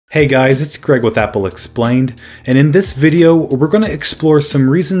Hey guys, it's Greg with Apple Explained, and in this video we're going to explore some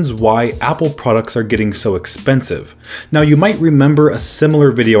reasons why Apple products are getting so expensive. Now you might remember a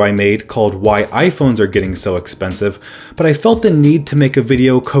similar video I made called Why iPhones Are Getting So Expensive, but I felt the need to make a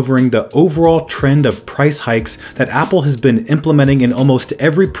video covering the overall trend of price hikes that Apple has been implementing in almost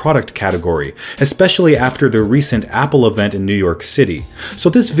every product category, especially after the recent Apple event in New York City. So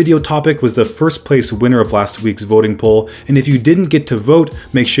this video topic was the first place winner of last week's voting poll, and if you didn't get to vote,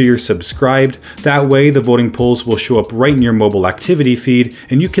 make sure you're subscribed. That way the voting polls will show up right in your mobile activity feed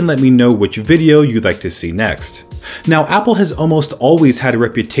and you can let me know which video you'd like to see next. Now, Apple has almost always had a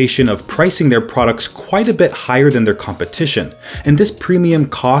reputation of pricing their products quite a bit higher than their competition, and this premium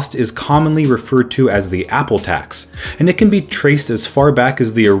cost is commonly referred to as the Apple tax, and it can be traced as far back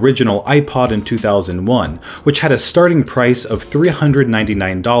as the original iPod in 2001, which had a starting price of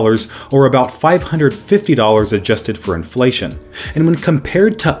 $399 or about $550 adjusted for inflation. And when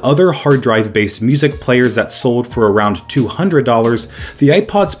compared to other hard drive based music players that sold for around $200, the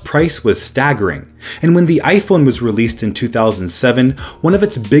iPod's price was staggering. And when the iPhone was released in 2007, one of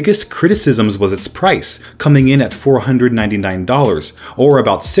its biggest criticisms was its price, coming in at $499, or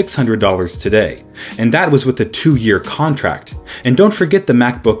about $600 today. And that was with a 2-year contract. And don't forget the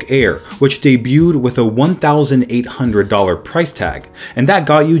MacBook Air, which debuted with a $1,800 price tag, and that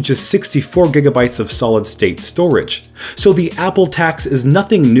got you just 64 gigabytes of solid-state storage. So the Apple tax is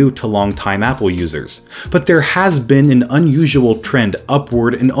nothing new to longtime Apple users, but there has been an unusual trend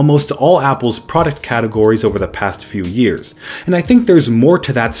upward in almost all Apple's product categories over the past few years, and I think there's more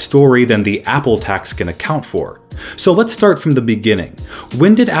to that story than the Apple tax can account for. So let's start from the beginning.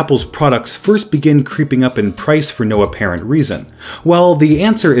 When did Apple's products first begin creeping up in price for no apparent reason? Well, the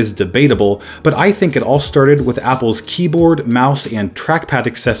answer is debatable, but I think it all started with Apple's keyboard, mouse, and trackpad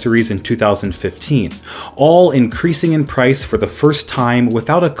accessories in 2015, all increasing in price for the first time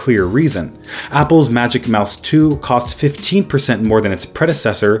without a clear reason. Apple's Magic Mouse 2 cost 15% more than its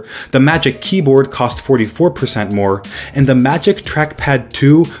predecessor, the Magic Keyboard cost 44% more, and the Magic Trackpad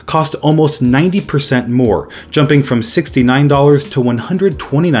 2 cost almost 90% more, jumping from $69 to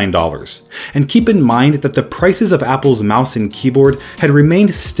 $129. And keep in mind that the prices of Apple's mouse and keyboard had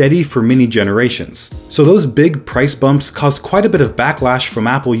remained steady for many generations. So those big price bumps caused quite a bit of backlash from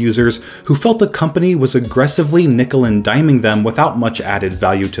Apple users who felt the company was aggressively nickel and diming them without much added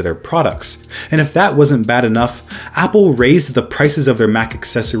value to their products. And if that wasn't bad enough, Apple raised the prices of their Mac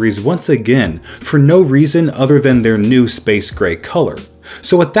accessories once again for no reason other than their new space gray color.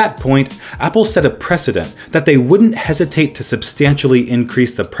 So at that point, Apple set a precedent that they wouldn't hesitate to substantially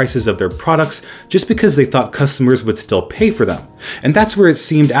increase the prices of their products just because they thought customers would still pay for them. And that's where it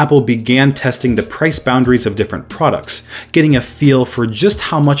seemed Apple began testing the price boundaries of different products, getting a feel for just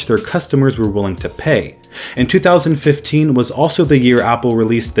how much their customers were willing to pay. And 2015 was also the year Apple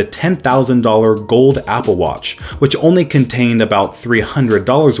released the $10,000 gold Apple Watch, which only contained about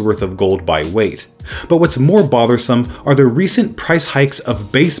 $300 worth of gold by weight. But what's more bothersome are the recent price hikes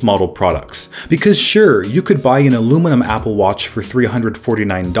of base model products. Because sure, you could buy an aluminum Apple Watch for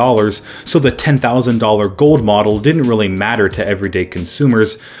 $349, so the $10,000 gold model didn't really matter to everyday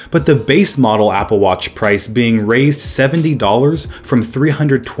consumers, but the base model Apple Watch price being raised $70 from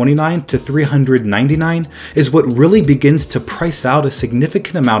 $329 to $399 is what really begins to price out a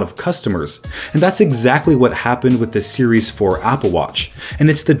significant amount of customers. And that's exactly what happened with the Series 4 Apple Watch,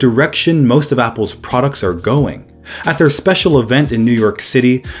 and it's the direction most of Apple's products are going. At their special event in New York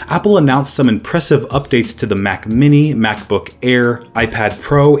City, Apple announced some impressive updates to the Mac Mini, MacBook Air, iPad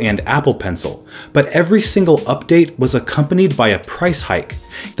Pro, and Apple Pencil, but every single update was accompanied by a price hike.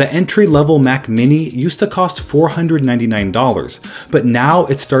 The entry-level Mac Mini used to cost $499, but now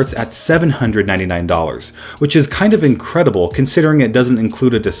it starts at $799, which is kind of incredible considering it doesn't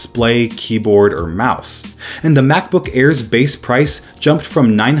include a display, keyboard, or mouse. And the MacBook Air's base price jumped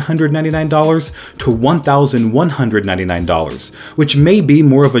from $999 to $1,199, which may be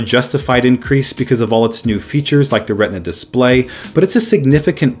more of a justified increase because of all its new features like the Retina display, but it's a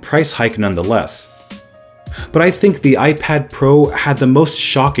significant price hike nonetheless. But I think the iPad Pro had the most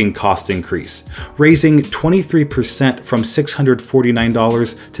shocking cost increase, raising 23% from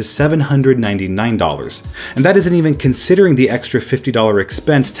 $649 to $799. And that isn't even considering the extra $50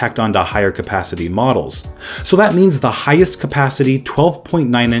 expense tacked onto higher capacity models. So that means the highest capacity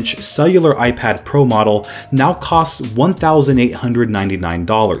 12.9-inch cellular iPad Pro model now costs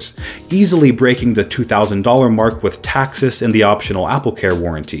 $1,899, easily breaking the $2,000 mark with taxes and the optional AppleCare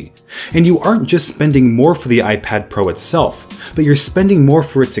warranty. And you aren't just spending more for the iPad Pro itself, but you're spending more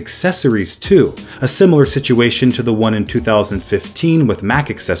for its accessories too, a similar situation to the one in 2015 with Mac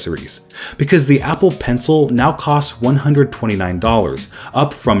accessories, because the Apple Pencil now costs $129,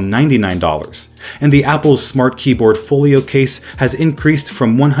 up from $99, and the Apple Smart Keyboard Folio case has increased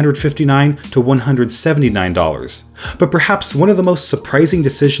from $159 to $179. But perhaps one of the most surprising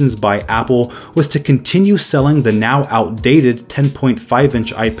decisions by Apple was to continue selling the now outdated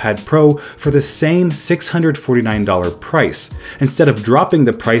 10.5-inch iPad Pro for the same $649 price, instead of dropping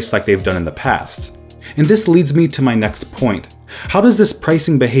the price like they've done in the past. And this leads me to my next point. How does this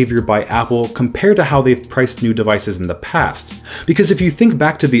pricing behavior by Apple compare to how they've priced new devices in the past? Because if you think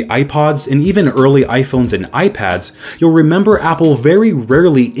back to the iPods and even early iPhones and iPads, you'll remember Apple very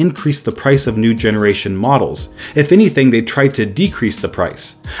rarely increased the price of new generation models. If anything, they tried to decrease the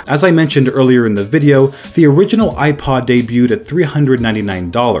price. As I mentioned earlier in the video, the original iPod debuted at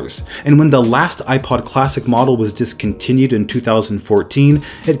 $399, and when the last iPod Classic model was discontinued in 2014,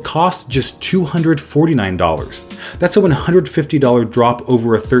 it cost just $249. That's a $150 drop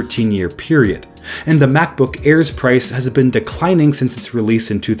over a 13-year period. And the MacBook Air's price has been declining since its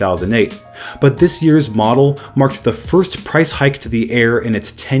release in 2008. But this year's model marked the first price hike to the Air in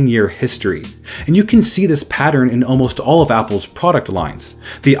its 10-year history. And you can see this pattern in almost all of Apple's product lines.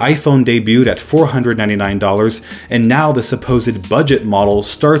 The iPhone debuted at $499, and now the supposed budget model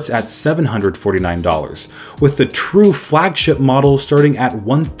starts at $749, with the true flagship model starting at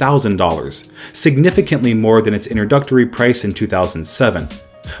 $1,000, significantly more than its introductory price in 2007.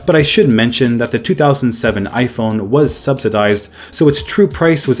 But I should mention that the 2007 iPhone was subsidized, so its true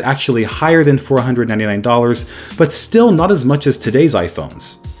price was actually higher than $499, but still not as much as today's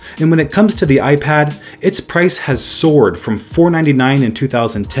iPhones. And when it comes to the iPad, its price has soared from $499 in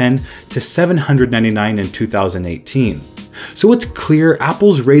 2010 to $799 in 2018. So it's clear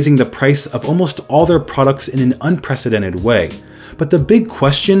Apple's raising the price of almost all their products in an unprecedented way. But the big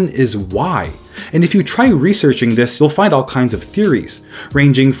question is why? And if you try researching this, you'll find all kinds of theories,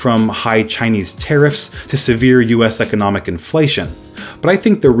 ranging from high Chinese tariffs to severe US economic inflation. But I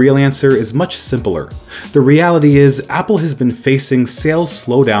think the real answer is much simpler. The reality is Apple has been facing sales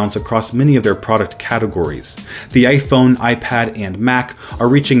slowdowns across many of their product categories. The iPhone, iPad, and Mac are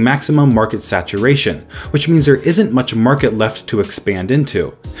reaching maximum market saturation, which means there isn't much market left to expand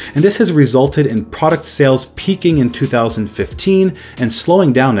into. And this has resulted in product sales peaking in 2015 and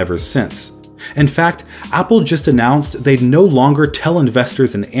slowing down ever since. In fact, Apple just announced they'd no longer tell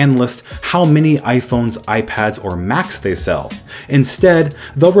investors and analysts how many iPhones, iPads, or Macs they sell. Instead,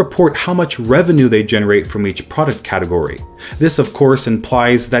 they'll report how much revenue they generate from each product category. This, of course,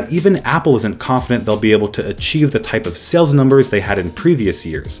 implies that even Apple isn't confident they'll be able to achieve the type of sales numbers they had in previous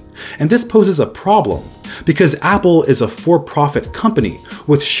years. And this poses a problem, because Apple is a for-profit company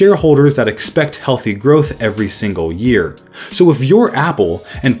with shareholders that expect healthy growth every single year. So if you're Apple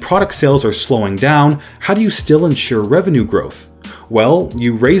and product sales are slowing down, how do you still ensure revenue growth? Well,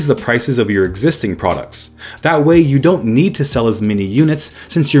 you raise the prices of your existing products. That way you don't need to sell as many units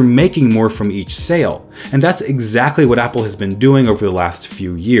since you're making more from each sale. And that's exactly what Apple has been doing over the last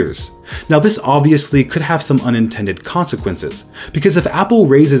few years. Now this obviously could have some unintended consequences, because if Apple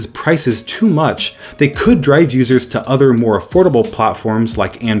raises prices too much, they could drive users to other more affordable platforms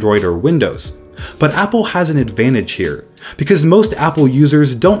like Android or Windows. But Apple has an advantage here, because most Apple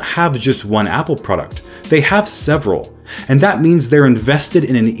users don't have just one Apple product, they have several. And that means they're invested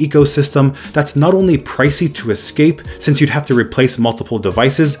in an ecosystem that's not only pricey to escape since you'd have to replace multiple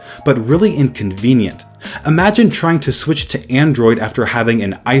devices, but really inconvenient. Imagine trying to switch to Android after having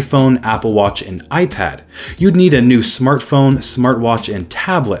an iPhone, Apple Watch, and iPad. You'd need a new smartphone, smartwatch, and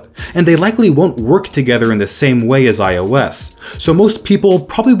tablet, and they likely won't work together in the same way as iOS. So most people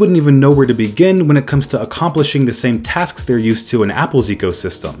probably wouldn't even know where to begin when it comes to accomplishing the same tasks they're used to in Apple's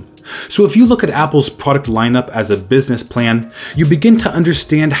ecosystem. So if you look at Apple's product lineup as a business plan, you begin to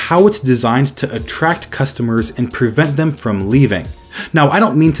understand how it's designed to attract customers and prevent them from leaving. Now, I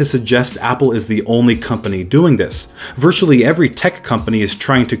don't mean to suggest Apple is the only company doing this. Virtually every tech company is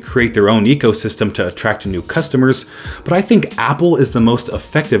trying to create their own ecosystem to attract new customers, but I think Apple is the most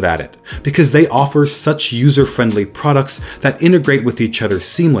effective at it, because they offer such user-friendly products that integrate with each other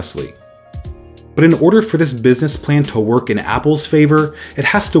seamlessly. But in order for this business plan to work in Apple's favor, it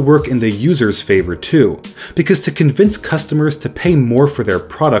has to work in the user's favor too. Because to convince customers to pay more for their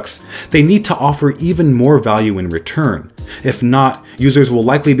products, they need to offer even more value in return. If not, users will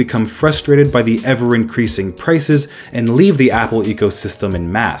likely become frustrated by the ever-increasing prices and leave the Apple ecosystem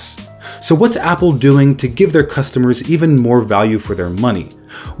en masse. So what's Apple doing to give their customers even more value for their money?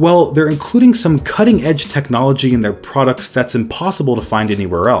 Well, they're including some cutting-edge technology in their products that's impossible to find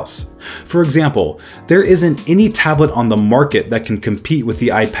anywhere else. For example, there isn't any tablet on the market that can compete with the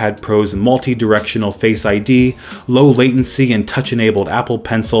iPad Pro's multi-directional Face ID, low latency and touch-enabled Apple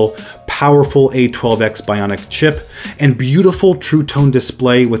Pencil, powerful A12X Bionic chip, and beautiful True Tone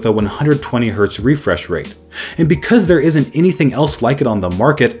display with a 120Hz refresh rate. And because there isn't anything else like it on the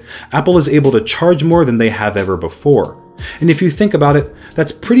market, Apple is able to charge more than they have ever before. And if you think about it,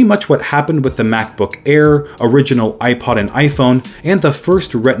 that's pretty much what happened with the MacBook Air, original iPod and iPhone, and the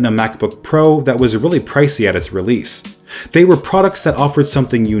first Retina MacBook Pro that was really pricey at its release. They were products that offered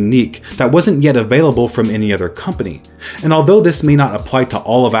something unique that wasn't yet available from any other company. And although this may not apply to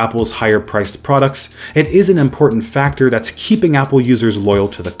all of Apple's higher priced products, it is an important factor that's keeping Apple users loyal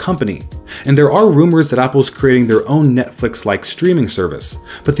to the company. And there are rumors that Apple's creating their own Netflix-like streaming service,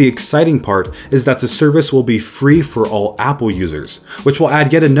 but the exciting part is that the service will be free for all Apple users, which will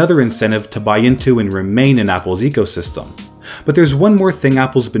add yet another incentive to buy into and remain in Apple's ecosystem. But there's one more thing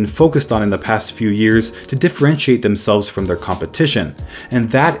Apple's been focused on in the past few years to differentiate themselves from their competition, and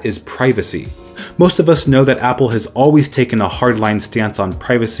that is privacy. Most of us know that Apple has always taken a hardline stance on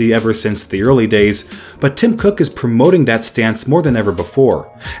privacy ever since the early days, but Tim Cook is promoting that stance more than ever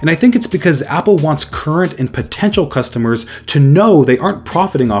before. And I think it's because Apple wants current and potential customers to know they aren't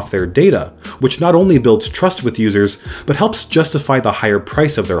profiting off their data, which not only builds trust with users, but helps justify the higher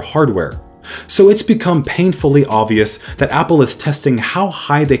price of their hardware. So it's become painfully obvious that Apple is testing how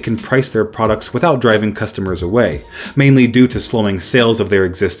high they can price their products without driving customers away, mainly due to slowing sales of their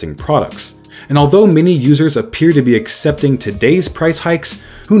existing products. And although many users appear to be accepting today's price hikes,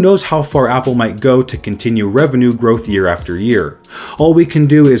 who knows how far Apple might go to continue revenue growth year after year. All we can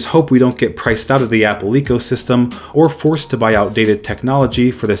do is hope we don't get priced out of the Apple ecosystem or forced to buy outdated technology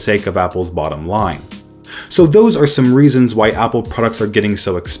for the sake of Apple's bottom line. So those are some reasons why Apple products are getting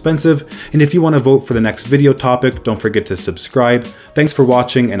so expensive, and if you want to vote for the next video topic, don't forget to subscribe. Thanks for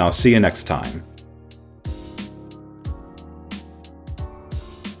watching, and I'll see you next time.